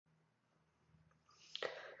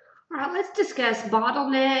All right, let's discuss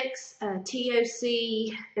bottlenecks,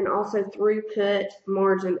 TOC, and also throughput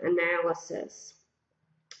margin analysis.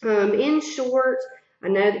 In short, I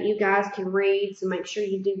know that you guys can read, so make sure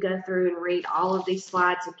you do go through and read all of these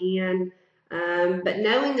slides again. But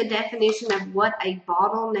knowing the definition of what a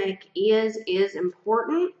bottleneck is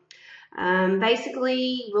important.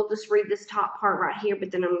 Basically, we'll just read this top part right here, but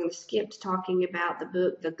then I'm going to skip to talking about the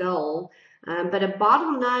book, The Goal. But a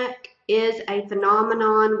bottleneck is a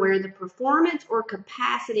phenomenon where the performance or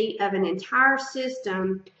capacity of an entire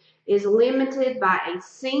system is limited by a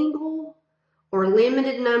single or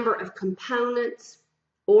limited number of components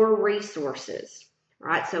or resources.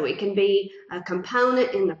 Right? So it can be a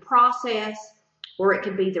component in the process, or it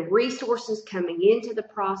could be the resources coming into the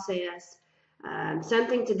process.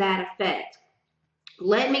 Something to that effect.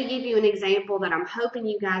 Let me give you an example that I'm hoping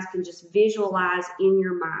you guys can just visualize in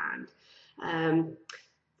your mind.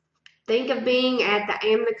 Think of being at the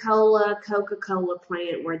Amnicola Coca-Cola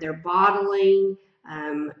plant where they're bottling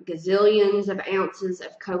gazillions of ounces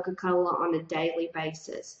of Coca-Cola on a daily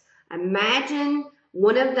basis. Imagine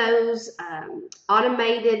one of those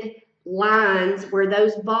automated lines where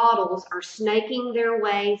those bottles are snaking their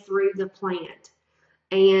way through the plant.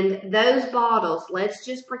 And those bottles, let's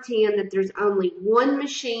just pretend that there's only one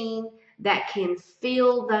machine that can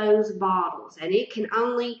fill those bottles, and it can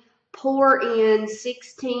only pour in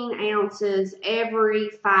 16 ounces every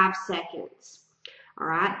 5 seconds. All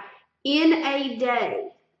right. In a day,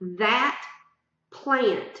 that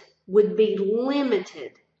plant would be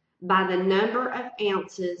limited by the number of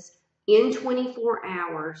ounces in 24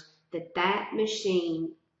 hours that that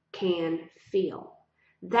machine can fill.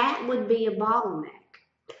 That would be a bottleneck.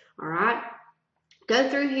 All right, go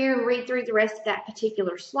through here and read through the rest of that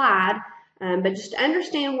particular slide, but just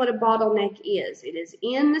understand what a bottleneck is. It is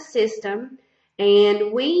in the system,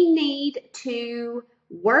 and we need to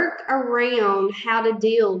work around how to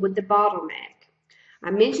deal with the bottleneck.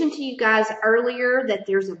 I mentioned to you guys earlier that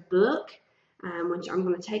there's a book, which I'm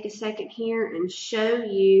going to take a second here and show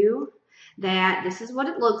you that this is what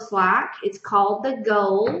it looks like. It's called The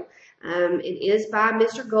Goal. It is by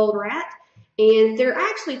Mr. Goldratt. And there are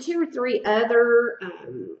actually 2 or 3 other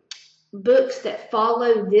books that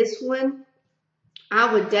follow this one.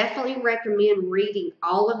 I would definitely recommend reading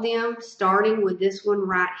all of them, starting with this one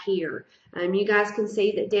right here. You guys can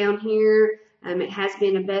see that down here, it has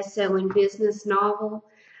been a best-selling business novel.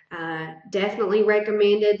 Definitely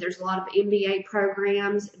recommended. There's a lot of MBA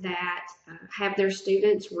programs that have their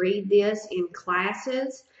students read this in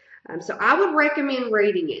classes. So I would recommend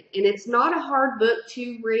reading it. And it's not a hard book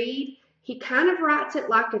to read. He kind of writes it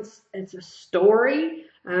like it's a story.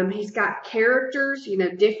 He's got characters,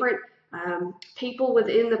 different people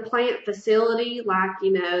within the plant facility, like,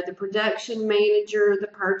 the production manager, the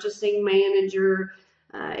purchasing manager,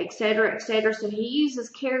 et cetera, et cetera. So he uses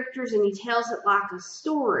characters and he tells it like a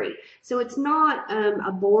story. So it's not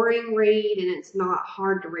a boring read, and it's not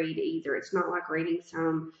hard to read either. It's not like reading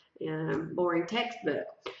some boring textbook.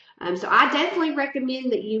 So I definitely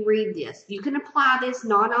recommend that you read this. You can apply this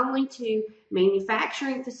not only to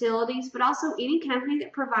manufacturing facilities, but also any company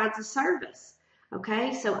that provides a service.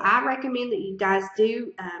 Okay, so I recommend that you guys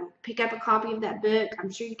do pick up a copy of that book.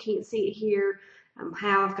 I'm sure you can't see it here,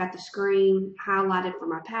 how I've got the screen highlighted for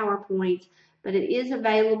my PowerPoint, but it is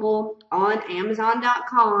available on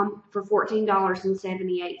Amazon.com for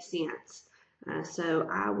 $14.78. So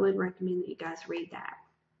I would recommend that you guys read that.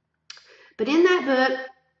 But in that book,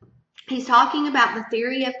 he's talking about the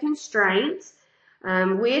theory of constraints,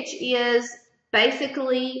 which is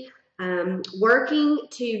basically working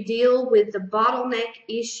to deal with the bottleneck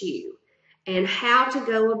issue and how to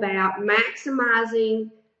go about maximizing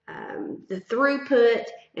the throughput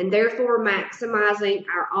and therefore maximizing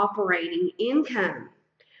our operating income.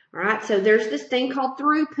 All right, so there's this thing called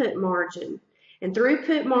throughput margin, and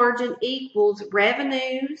throughput margin equals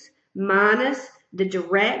revenues minus the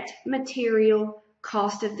direct material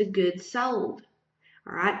cost of the goods sold.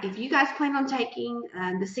 All right, if you guys plan on taking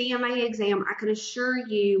the CMA exam, I can assure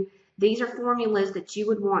you these are formulas that you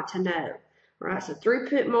would want to know. All right, so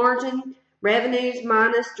throughput margin, revenues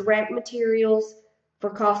minus direct materials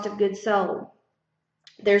for cost of goods sold.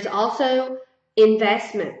 There's also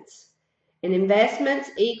investments, and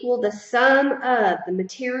investments equal the sum of the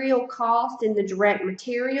material cost and the direct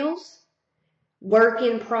materials, work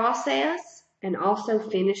in process, and also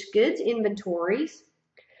finished goods inventories.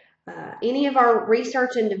 Any of our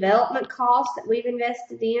research and development costs that we've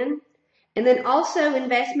invested in, and then also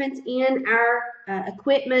investments in our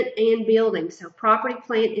equipment and buildings, so property,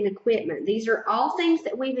 plant, and equipment. These are all things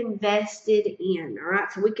that we've invested in, all right?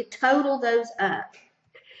 So we could total those up.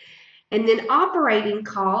 And then operating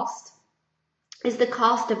cost is the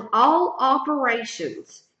cost of all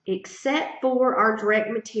operations except for our direct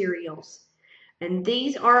materials. And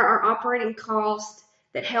these are our operating costs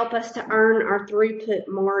that help us to earn our throughput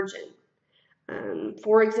margin.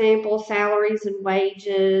 For example, salaries and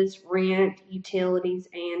wages, rent, utilities,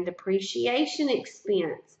 and depreciation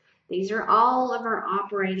expense. These are all of our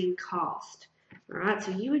operating costs. All right,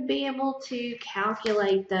 so you would be able to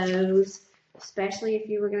calculate those, especially if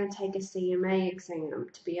you were going to take a CMA exam,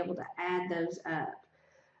 to be able to add those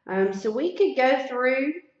up. So we could go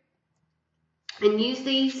through and use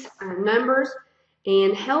these numbers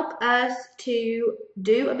and help us to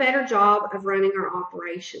do a better job of running our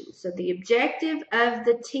operations. So the objective of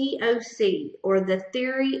the TOC, or the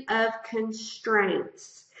theory of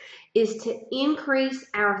constraints, is to increase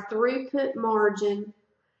our throughput margin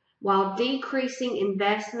while decreasing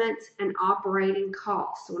investments and operating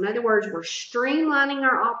costs. So in other words, we're streamlining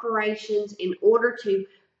our operations in order to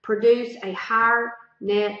produce a higher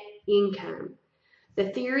net income. The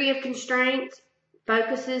theory of constraints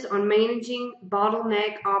focuses on managing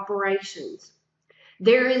bottleneck operations.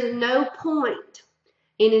 There is no point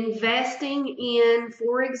in investing in,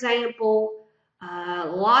 for example,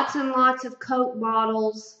 lots and lots of Coke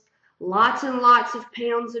bottles, lots and lots of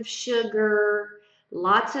pounds of sugar,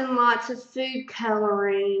 lots and lots of food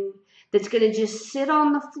coloring that's going to just sit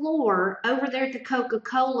on the floor over there at the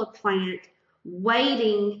Coca-Cola plant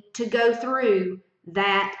waiting to go through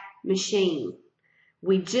that machine.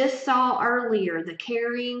 We just saw earlier the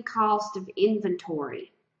carrying cost of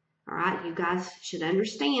inventory. All right, you guys should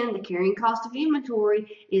understand the carrying cost of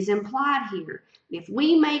inventory is implied here. If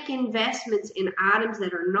we make investments in items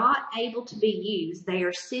that are not able to be used, they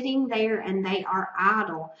are sitting there and they are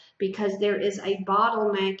idle because there is a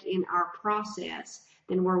bottleneck in our process,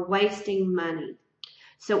 then we're wasting money.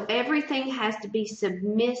 So everything has to be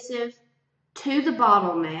submissive to the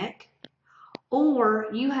bottleneck, or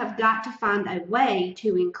you have got to find a way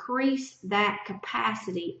to increase that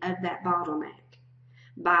capacity of that bottleneck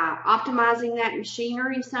by optimizing that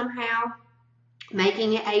machinery somehow,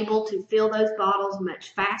 making it able to fill those bottles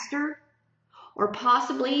much faster, or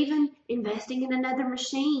possibly even investing in another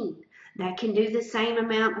machine that can do the same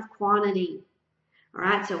amount of quantity. All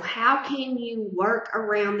right, so how can you work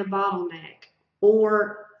around the bottleneck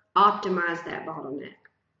or optimize that bottleneck?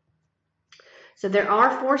 So there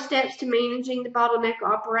are 4 steps to managing the bottleneck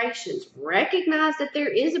operations. Recognize that there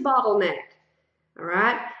is a bottleneck, all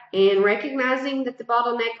right? And recognizing that the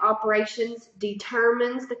bottleneck operations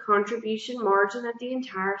determines the contribution margin of the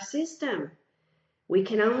entire system. We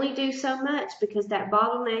can only do so much because that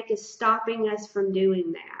bottleneck is stopping us from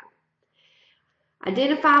doing that.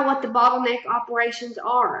 Identify what the bottleneck operations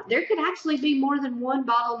are. There could actually be more than one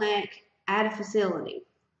bottleneck at a facility.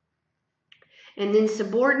 And then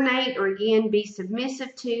subordinate, or again, be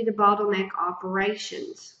submissive to the bottleneck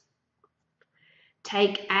operations.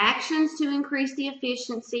 Take actions to increase the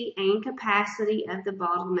efficiency and capacity of the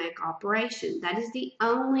bottleneck operation. That is the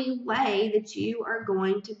only way that you are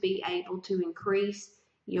going to be able to increase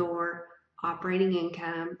your operating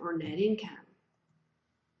income or net income.